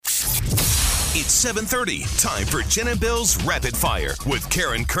It's 7:30. Time for Jen and Bill's Rapid Fire with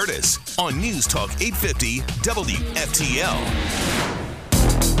Karen Curtis on News Talk 850 WFTL.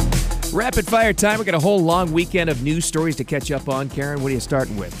 Rapid fire time. We got a whole long weekend of news stories to catch up on. Karen, what are you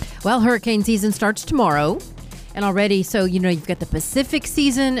starting with? Well, hurricane season starts tomorrow. And already, so, you've got the Pacific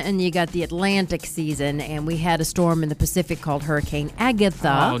season and you got the Atlantic season. And we had a storm in the Pacific called Hurricane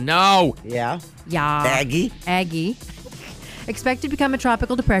Agatha. Oh, no. Yeah. Aggie. Expected to become a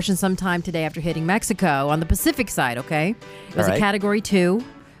tropical depression sometime today after hitting Mexico on the Pacific side, okay? It was a Category 2,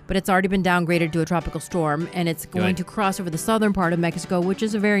 but it's already been downgraded to a tropical storm, and it's going to cross over the southern part of Mexico, which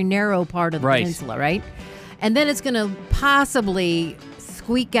is a very narrow part of the peninsula, right? And then it's going to possibly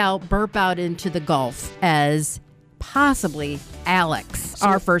burp out into the Gulf as possibly Alex,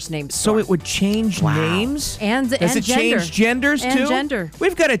 our first name storm. So it would change names? Does it change genders, too? And gender.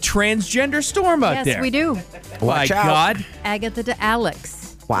 We've got a transgender storm out there. Yes, we do. My God. Agatha to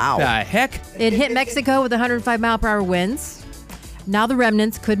Alex. Wow. The heck? It hit Mexico with 105 mile per hour winds. Now the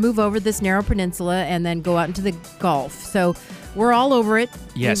remnants could move over this narrow peninsula and then go out into the Gulf. So we're all over it.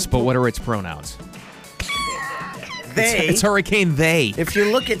 Yes, but what are its pronouns? They. It's Hurricane They. If you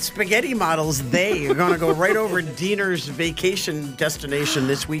look at spaghetti models, they are going to go right over Diener's vacation destination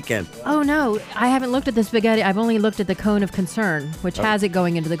this weekend. Oh, no. I haven't looked at the spaghetti. I've only looked at the cone of concern, which has it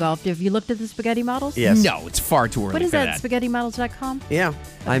going into the Gulf. Have you looked at the spaghetti models? Yes. No, it's far too early What is for that, spaghettimodels.com? Yeah.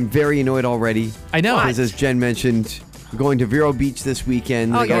 I'm very annoyed already. I know. Because as Jen mentioned, we're going to Vero Beach this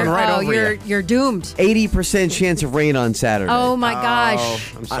weekend. You're doomed. 80% chance of rain on Saturday. Oh, my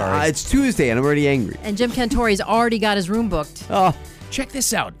gosh. I'm sorry. It's Tuesday, and I'm already angry. And Jim Cantori's already got his room booked. Oh, Check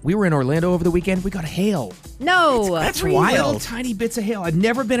this out. We were in Orlando over the weekend. We got hail. No. That's Three little wild. tiny bits of hail. I've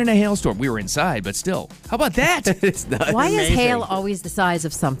never been in a hailstorm. We were inside, but still. How about that? it's not. Why is amazing. hail always the size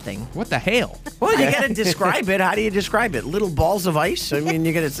of something? What the hail? Well, you got to describe it. How do you describe it? Little balls of ice? I mean,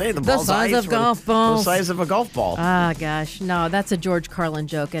 you got to say the balls size of ice of were golf balls. The size of a golf ball. Ah, gosh. No, that's a George Carlin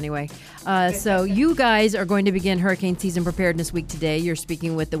joke anyway. So you guys are going to begin hurricane season preparedness week today. You're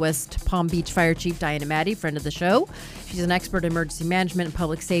speaking with the West Palm Beach Fire Chief, Diana Maddie, friend of the show. She's an expert in emergency management and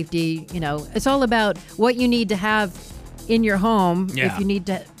public safety. It's all about what you need to have in your home if you need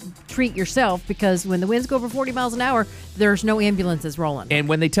to treat yourself, because when the winds go over 40 miles an hour, there's no ambulances rolling. And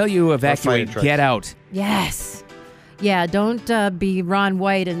when they tell you evacuate, get out. Yes. Yeah, don't be Ron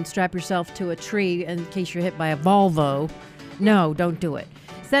White and strap yourself to a tree in case you're hit by a Volvo. No, don't do it.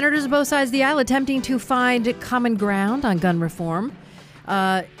 Senators of both sides of the aisle attempting to find common ground on gun reform.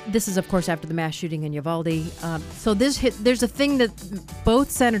 This is, of course, after the mass shooting in Uvalde. So there's a thing that both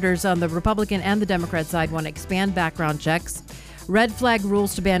senators on the Republican and the Democrat side want to expand background checks, red flag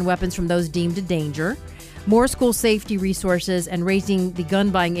rules to ban weapons from those deemed a danger, more school safety resources, and raising the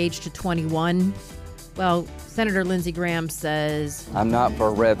gun buying age to 21. Well, Senator Lindsey Graham says, I'm not for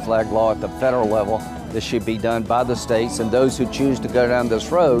a red flag law at the federal level. This should be done by the states, and those who choose to go down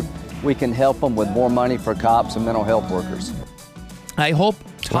this road, we can help them with more money for cops and mental health workers. I hope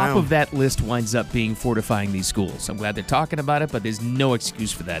top of that list winds up being fortifying these schools. I'm glad they're talking about it, but there's no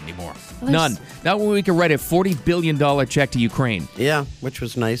excuse for that anymore. None. Not when we can write a $40 billion check to Ukraine. Yeah, which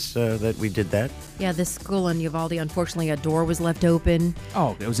was nice that we did that. yeah, this school in Uvalde, unfortunately, a door was left open.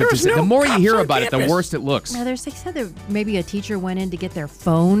 Oh, it was There's no the more you cops hear on about it, the campus. worse it looks. Now, they said that maybe a teacher went in to get their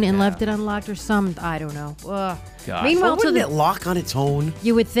phone and left it unlocked or something. I don't know. Ugh. God. Meanwhile, Well, to wouldn't the, it lock on its own?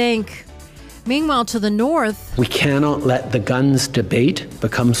 you would think. Meanwhile, to the north, We cannot let the guns debate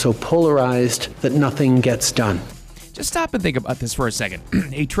become so polarized that nothing gets done. Just stop and think about this for a second.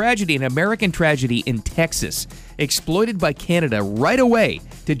 A tragedy, an American tragedy in Texas, exploited by Canada right away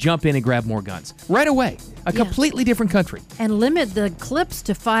to jump in and grab more guns. Right away. A completely different country. and limit the clips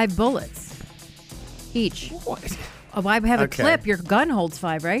to 5 bullets each. What? Why have a Okay. clip? Your gun holds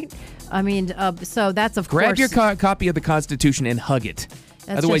 5, right? I mean, so that's of Grab course. your copy of the Constitution and hug it.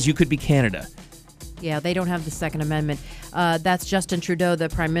 That's Otherwise, just- you could be Canada. Yeah, they don't have the Second Amendment. That's Justin Trudeau, the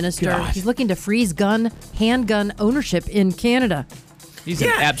Prime Minister. God. He's looking to freeze handgun ownership in Canada. He's an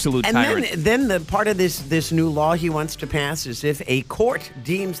absolute and tyrant. then the part of this new law he wants to pass is if a court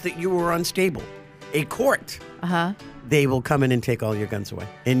deems that you were unstable, a court, they will come in and take all your guns away,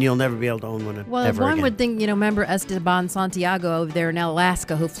 and you'll never be able to own one Well, ever one again. would think, remember Esteban Santiago over there in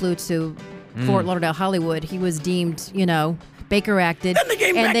Alaska who flew to Fort Lauderdale, Hollywood. He was deemed, Baker acted. Then they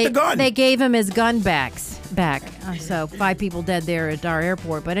gave him back the gun. They gave him his gun back. So 5 people dead there at our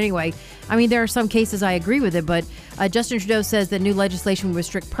airport. But anyway, I mean, there are some cases I agree with it, but Justin Trudeau says that new legislation will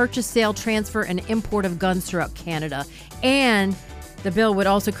restrict purchase, sale, transfer, and import of guns throughout Canada. And The bill would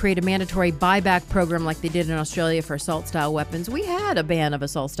also create a mandatory buyback program like they did in Australia for assault-style weapons. We had a ban of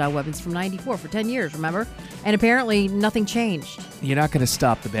assault-style weapons from 94 for 10 years, remember? And apparently nothing changed. You're not going to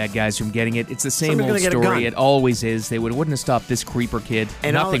stop the bad guys from getting it. It's the same Somebody's old gonna get a story. gun. It always is. They wouldn't have stopped this creeper kid.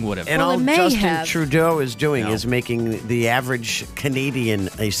 Nothing would have. And Well, all it may Justin have. Trudeau is doing is making the average Canadian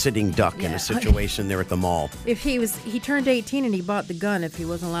a sitting duck in Yeah. a situation there at the mall. If he turned 18 and he bought the gun if he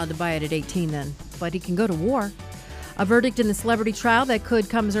wasn't allowed to buy it at 18 then. But he can go to war. A verdict in the celebrity trial that could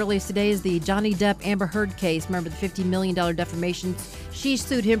come as early as today is the Johnny Depp Amber Heard case. Remember the $50 million defamation? She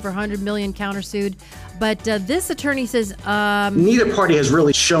sued him for $100 million, countersued. But this attorney says Neither party has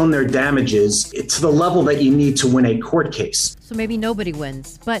really shown their damages to the level that you need to win a court case. so maybe nobody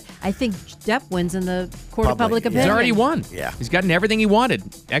wins. But I think Depp wins in the court of Public, public yeah. opinion. He's already won. Yeah. He's gotten everything he wanted.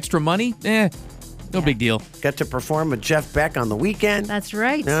 Extra money? No big deal. Got to perform with Jeff Beck on the weekend. That's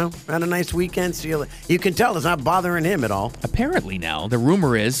right. No, had a nice weekend. So you can tell it's not bothering him at all. Apparently now, the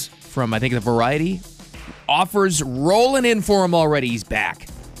rumor is from, I think, the Variety, offers rolling in for him already. He's back.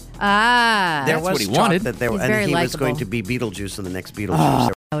 Ah. There That's was what he talk wanted. that there, He's and very he was likable. going to be Beetlejuice in the next Beetlejuice.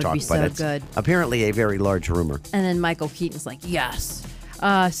 that would talk, be but so it's good. apparently a very large rumor. And then Michael Keaton's like, yes.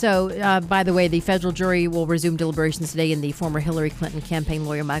 By the way, the federal jury will resume deliberations today in the former Hillary Clinton campaign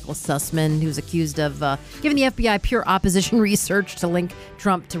lawyer Michael Sussman, who's accused of giving the FBI pure opposition research to link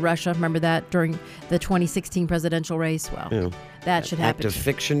Trump to Russia. Remember that during the 2016 presidential race? Well, that should happen. Active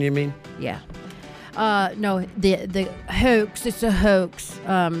fiction, you mean? Yeah. No, the hoax. It's a hoax.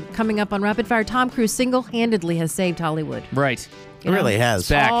 Coming up on Rapid Fire, Tom Cruise single-handedly has saved Hollywood. Right. It really has.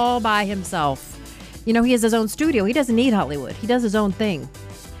 Back. All by himself. You know, he has his own studio. He doesn't need Hollywood. He does his own thing.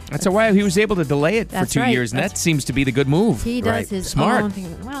 That's why he was able to delay it for That's 2 right. years, and that seems to be the good move. He does Right. his Smart. own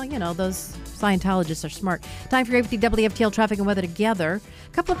thing. Well, you know, those Scientologists are smart. Time for your WFTL traffic and weather together.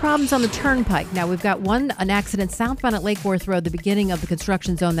 A couple of problems on the turnpike. Now, we've got an accident southbound at Lake Worth Road, the beginning of the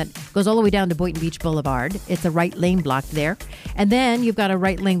construction zone that goes all the way down to Boynton Beach Boulevard. It's a right lane blocked there. And then you've got a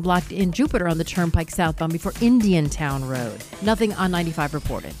right lane blocked in Jupiter on the turnpike southbound before Indiantown Road. Nothing on 95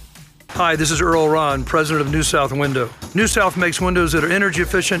 reported. Hi, this is Earl Ron, president of New South Window. New South makes windows that are energy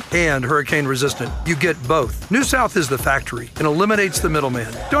efficient and hurricane resistant. You get both. New South is the factory and eliminates the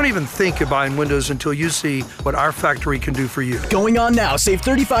middleman. Don't even think of buying windows until you see what our factory can do for you. Going on now. Save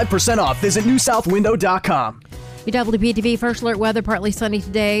 35% off. Visit newsouthwindow.com. Your WPTV First Alert weather, partly sunny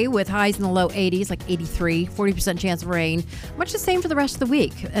today with highs in the low 80s, like 83, 40% chance of rain. Much the same for the rest of the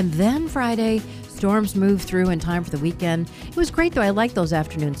week. And then Friday, storms move through in time for the weekend. It was great, though. I like those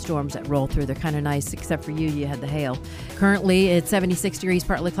afternoon storms that roll through. They're kind of nice, except for you had the hail. Currently, it's 76 degrees,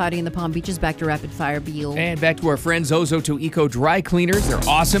 partly cloudy in the Palm Beaches. Back to Rapid Fire, Beal. And back to our friends Ozo2 Eco Dry Cleaners. They're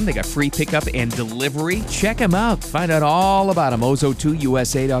awesome. They got free pickup and delivery. Check them out. Find out all about them.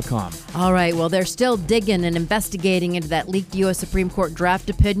 Ozo2USA.com. All right, well, they're still digging and investigating into that leaked U.S. Supreme Court draft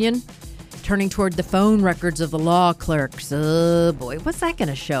opinion, turning toward the phone records of the law clerks. Oh, boy. What's that going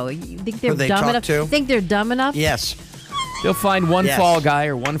to show? You think they're Who they dumb talk enough? to? Think they're dumb enough? Yes. They'll find one Yes. fall guy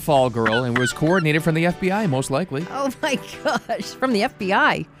or one fall girl, and was coordinated from the FBI, most likely. Oh, my gosh. From the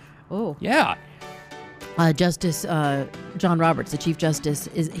FBI. Oh. Yeah. Justice John Roberts, the Chief Justice,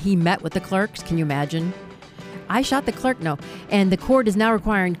 he met with the clerks. Can you imagine? I shot the clerk. No. And the court is now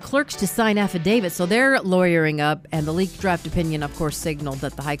requiring clerks to sign affidavits. So they're lawyering up. And the leaked draft opinion, of course, signaled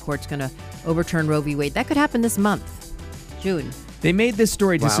that the high court's going to overturn Roe v. Wade. That could happen this month, June. They made this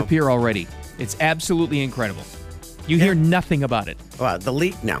story Wow. disappear already. It's absolutely incredible. You hear nothing about it. Well, the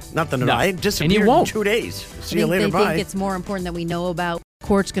leak, no, nothing at No. all. It And disappeared you won't. in 2 days. See you I think later, they bye. think it's more important that we know about what the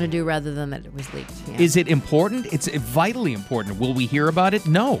court's going to do rather than that it was leaked. Yeah. Is it important? It's vitally important. Will we hear about it?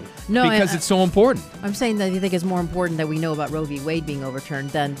 No. No, Because it's so important. I'm saying that you think it's more important that we know about Roe v. Wade being overturned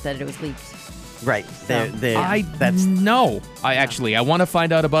than that it was leaked. Right. I want to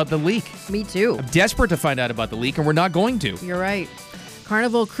find out about the leak. Me too. I'm desperate to find out about the leak, and we're not going to. You're right.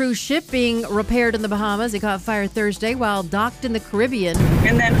 Carnival cruise ship being repaired in the Bahamas. It caught fire Thursday while docked in the Caribbean.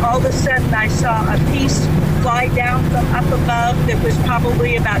 And then all of a sudden I saw a piece fly down from up above that was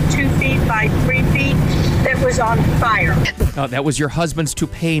probably about 2 feet by 3 feet that was on fire. Oh, that was your husband's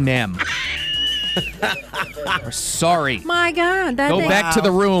toupee, ma'am. We're sorry. My God, that Go thing- back to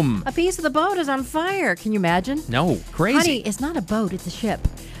the room. A piece of the boat is on fire. Can you imagine? No, crazy. Honey, it's not a boat, it's a ship.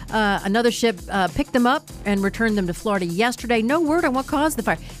 Another ship picked them up and returned them to Florida yesterday. No word on what caused the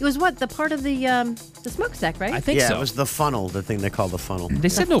fire. It was the part of the smokestack, right? I think yeah, so. it was the funnel, the thing they call the funnel. They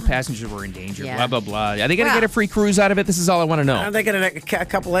said no passengers were in danger. Yeah. Blah, blah, blah. Are they going to Well- get a free cruise out of it? This is all I want to know. They got a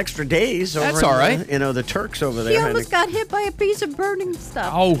couple extra days over That's in all right. the Turks over there. He almost got hit by a piece of burning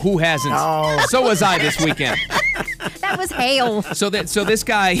stuff. Oh, who hasn't? Oh. So was I this weekend. That was hail. So this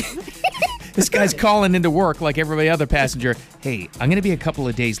guy, This guy's calling into work like every other passenger. Hey, I'm going to be a couple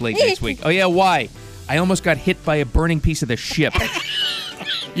of days late next week. Oh, yeah, why? I almost got hit by a burning piece of the ship.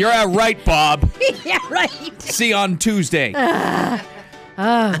 You're all right, Bob. Yeah, right. See you on Tuesday.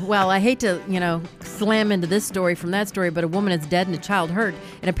 Well, I hate to, slam into this story from that story, but a woman is dead and a child hurt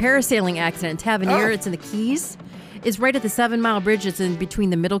in a parasailing accident in Tavernier. It's in the Keys. It's right at the 7 Mile Bridge. It's in between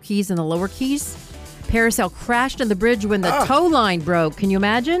the Middle Keys and the Lower Keys. Parasail crashed on the bridge when the tow line broke. Can you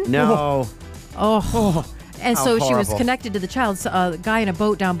imagine? No. Oh. And How so she was horrible. connected to the child. So, a guy in a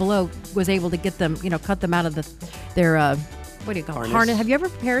boat down below was able to get them, cut them out of their what do you call it? Harness. Have you ever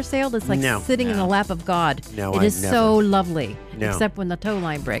parasailed? It's like sitting in the lap of God. No, it is I've so never. lovely. No. Except when the tow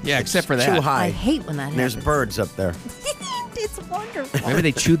line breaks. Yeah, except for that. Too high. I hate when that And there's happens. birds up there. It's wonderful. Maybe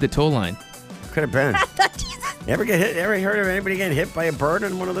they chewed the tow line. Could have been. Ever get hit? Ever heard of anybody getting hit by a bird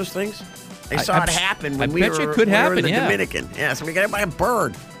in one of those things? I saw it happen when we bet were, you it could we were happen, in the yeah. Dominican. Yeah, so we got hit by a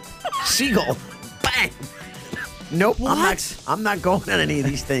bird. Seagull. Bang. Nope. I'm not going on any of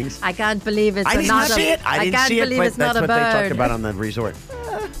these things. I can't believe it's I didn't not see a, it. I didn't can't see it, believe but it's not that's a what bird. they talked about on the resort.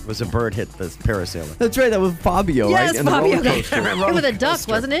 It was a bird hit the parasailer. That's right. That was Fabio, right? Yes, And the Fabio. roller coaster. It was a duck,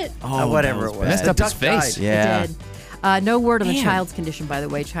 wasn't it? Whatever it was. Messed The up his duck face. died. Yeah. It did. No word on the Man. child's condition, by the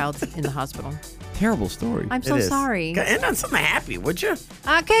way. Child's in the hospital. Terrible story. I'm so It is. sorry. End on something happy, would you?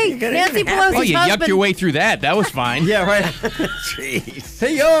 Okay, You gotta Nancy get happy. Pelosi's Oh, you husband. yucked your way through that. That was fine. Yeah, right. Jeez.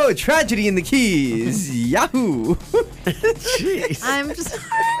 Hey, yo, tragedy in the Keys. Yahoo. Jeez. I'm just.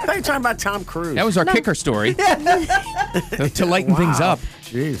 I thought you were talking about Tom Cruise. That was our kicker story. To lighten things up.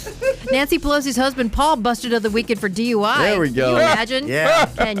 Jeez. Nancy Pelosi's husband Paul busted of the weekend for DUI. There we go. Can you imagine? Yeah.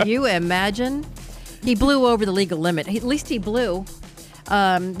 Can you imagine? He blew over the legal limit. At least he blew.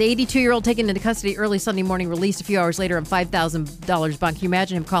 The 82-year-old taken into custody early Sunday morning, released a few hours later on $5,000 bond. Can you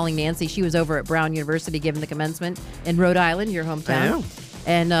imagine him calling Nancy? She was over at Brown University giving the commencement in Rhode Island, your hometown. I know.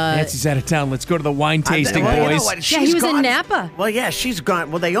 And Nancy's out of town. Let's go to the wine tasting, Well, you know boys. what? yeah, She's he was gone. in Napa. Well, yeah, she's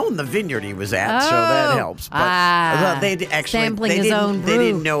gone. Well, they own the vineyard he was at, so that Oh. helps. But Ah. they actually Sampling they his didn't, own They brew.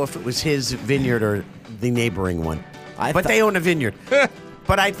 didn't know if it was his vineyard or the neighboring one. But thought- they own a vineyard.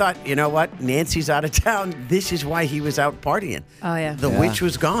 But I thought, you know what? Nancy's out of town. This is why he was out partying. Oh, yeah. The witch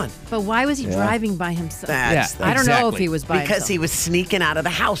was gone. But why was he driving by himself? That's I don't know if exactly. he was by because himself. he was sneaking out of the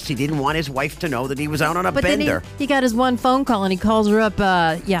house. He didn't want his wife to know that he was out on a But bender. then he got his one phone call and he calls her up.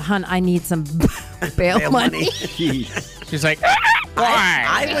 Yeah, hun, I need some bail Bail money. She's like,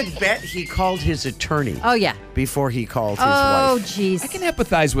 I would bet he called his attorney Oh, yeah. before he called his Oh, wife. jeez. I can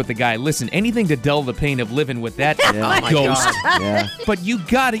empathize with the guy. Listen, anything to dull the pain of living with that ghost. Yeah. But you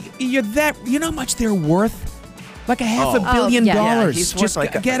got to, you know how much they're worth? Like a $500 million. yeah. Yeah, he's worth Just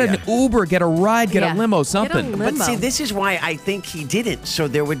like a- get an yeah. Uber, get a ride, get Yeah. a limo, Get a something. limo. But see, this is why I think he didn't, so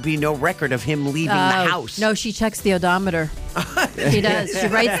there would be no record of him leaving the Oh, house. No, she checks the odometer. She does. She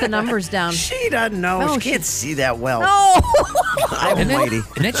writes the numbers down. She doesn't know. No, she can't see that well. Oh! I'm And then, waiting.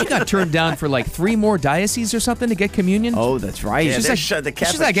 and then she got turned down for like 3 more dieces or something to get communion. Oh, that's right. Yeah, she's they're like, shut- the she's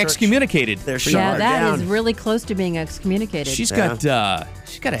Catholic like Church- excommunicated. They're for shut Yeah, her that down. is really close to being excommunicated. She's got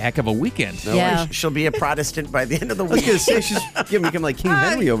a heck of a weekend. No Yeah. way. She'll be a Protestant by the end of the I was week. going to say, she's going to become like King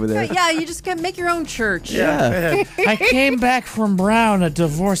Henry over there. Yeah, you just can make your own church. Yeah. I came back from Brown, a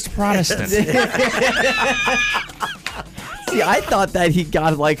divorced Protestant. See, I thought that he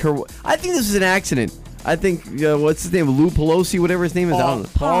got like her. I think this was an accident. I think, what's his name? Lou Pelosi, whatever his name is. I don't know.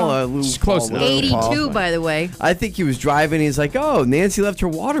 Paul. Lou. It's close Paul, enough. whatever. 82, Paul. by the way. I think he was driving. He's like, oh, Nancy left her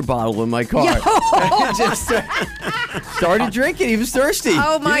water bottle in my car. Just started drinking. He was thirsty.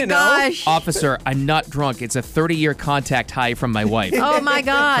 Oh, He my didn't know. gosh. Officer, I'm not drunk. It's a 30-year contact high from my wife. Oh, my Her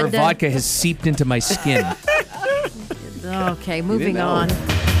God. vodka has seeped into my skin. Okay, moving know. on.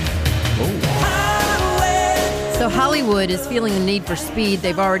 So Hollywood is feeling the need for speed.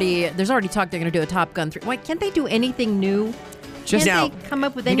 There's already talk they're going to do a Top Gun 3. Why can't they do anything new? Just Can't they come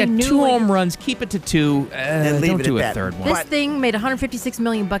up with You any got new 2 home runs. Keep it to 2. And leave don't it do at a that. third one. This But- thing made $156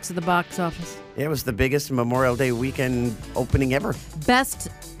 million at the box office. It was the biggest Memorial Day weekend opening ever. Best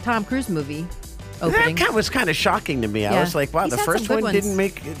Tom Cruise movie opening. That was kind of shocking to me. I Yeah. was like, wow, He's the had first some good one ones. didn't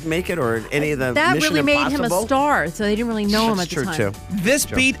make it, or any of the That Mission really made him Impossible. a star, so they didn't really know him That's at true the time. too. This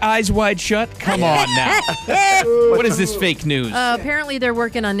beat Eyes Wide Shut? Come on now. What is this fake news? Apparently, they're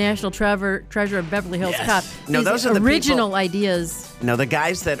working on National Treasure of Beverly Hills Yes. Cop. No, These those are the original people- ideas. No, the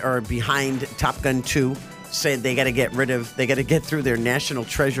guys that are behind Top Gun 2 said they got to get through their National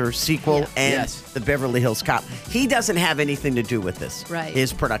Treasure sequel Yeah. and Yes. the Beverly Hills Cop. He doesn't have anything to do with this. Right.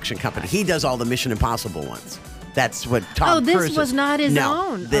 His production company. He does all the Mission Impossible ones. That's what Tom Oh, this Cruise is. was not his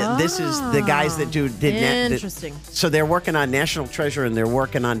No, own. This is the guys that did Interesting. So they're working on National Treasure and they're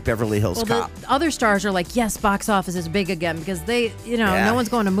working on Beverly Hills Well, Cop. the other stars are like, yes, box office is big again because they, no one's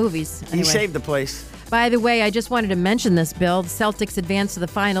going to movies. He Anyway. saved the place. By the way, I just wanted to mention this, Bill. The Celtics advanced to the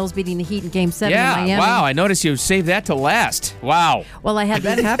finals, beating the Heat in Game 7 in Miami. Yeah, wow. I noticed you saved that to last. Wow. Well, I had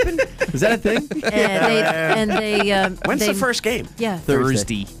That happened? Is that a thing? When's the first game? Yeah.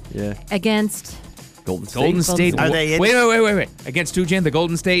 Thursday. Yeah. Against Golden State. Golden State. Are they in? Wait. Against who, Jen? The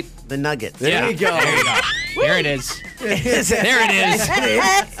Golden State? The Nuggets. There you go. There you go. There it is. There it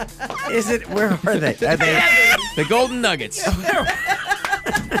is. Is it? Where are they? Are they? The Golden Nuggets.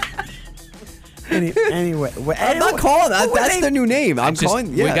 Anyway, I'm not calling that. That's the new name. I'm Just-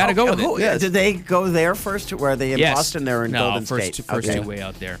 calling. we Yeah. gotta go with it. Yes. Did they go there first? Were they in Yes. Boston? They're in no, Golden first, State. First Okay. two way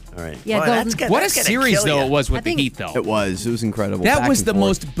out there. All right. Yeah, Well, Golden- that's good. What a That's gonna series, kill though, ya. it was I with the think- Heat, though. It was incredible. That Back was and the forth.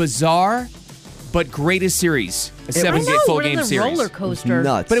 most bizarre but greatest series. A I seven know, full what game a series. roller coaster.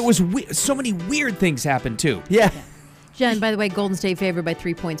 Nuts. But it was so many weird things happened, too. Yeah. Jen, by the way, Golden State favored by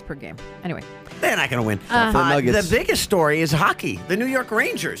 3 points per game. Anyway. They're not going to win. For the Nuggets. The biggest story is hockey. The New York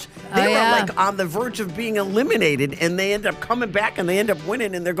Rangers. They Oh, were yeah. like on the verge of being eliminated, and they end up coming back, and they end up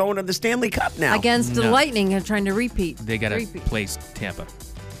winning, and they're going to the Stanley Cup now. Against the No. Lightning and trying to repeat. They got to Repeat. play Tampa.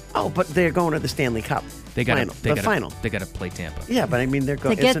 Oh, but they're going to the Stanley Cup. They got final. to The final. They got to play Tampa. Yeah, but I mean they're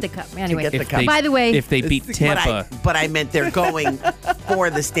going To get the cup. Anyway. To get the If cup. they, By the way- if they beat Tampa, But I meant they're going for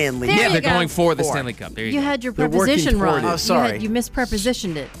the Stanley. There yeah, you they're go. going for the Four. Stanley Cup. There you, You go. had your They're working preposition toward wrong. it. Oh, sorry. You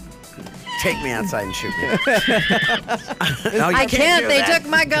misprepositioned it. Take me outside and shoot me. No, you I can't. do They that. took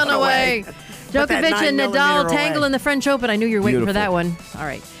my gun Put away. Put that Djokovic and 9mm Nadal away. tangle in the French Open. I knew you were waiting for Beautiful. that one. All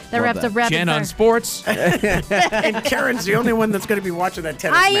right. That Love wraps that. up rapid Jen fire. on sports. And Karen's the only one that's going to be watching that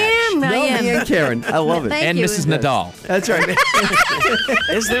tennis match. I am. No, me and Karen. I love it. Thank and you. Mrs. Nadal. That's right.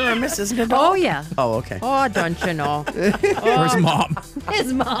 Is there a Mrs. Nadal? Oh, yeah. Oh, okay. Oh, don't you know? Where's Mom?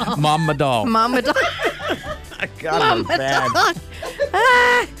 His mom. Mom Nadal. Mama dog. God, I'm Mama bad. dog.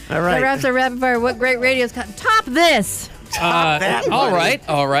 Ah. All right. That wraps our rapid fire. What great radio's got? Top this. that, all buddy.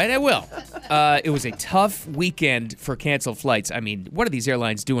 right, I will. It was a tough weekend for canceled flights. I mean, what are these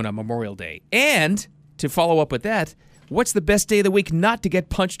airlines doing on Memorial Day? And to follow up with that, what's the best day of the week not to get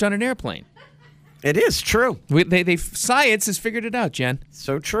punched on an airplane? It is true. Science has figured it out, Jen.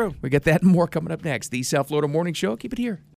 So true. We got that and more coming up next. The South Florida Morning Show. Keep it here.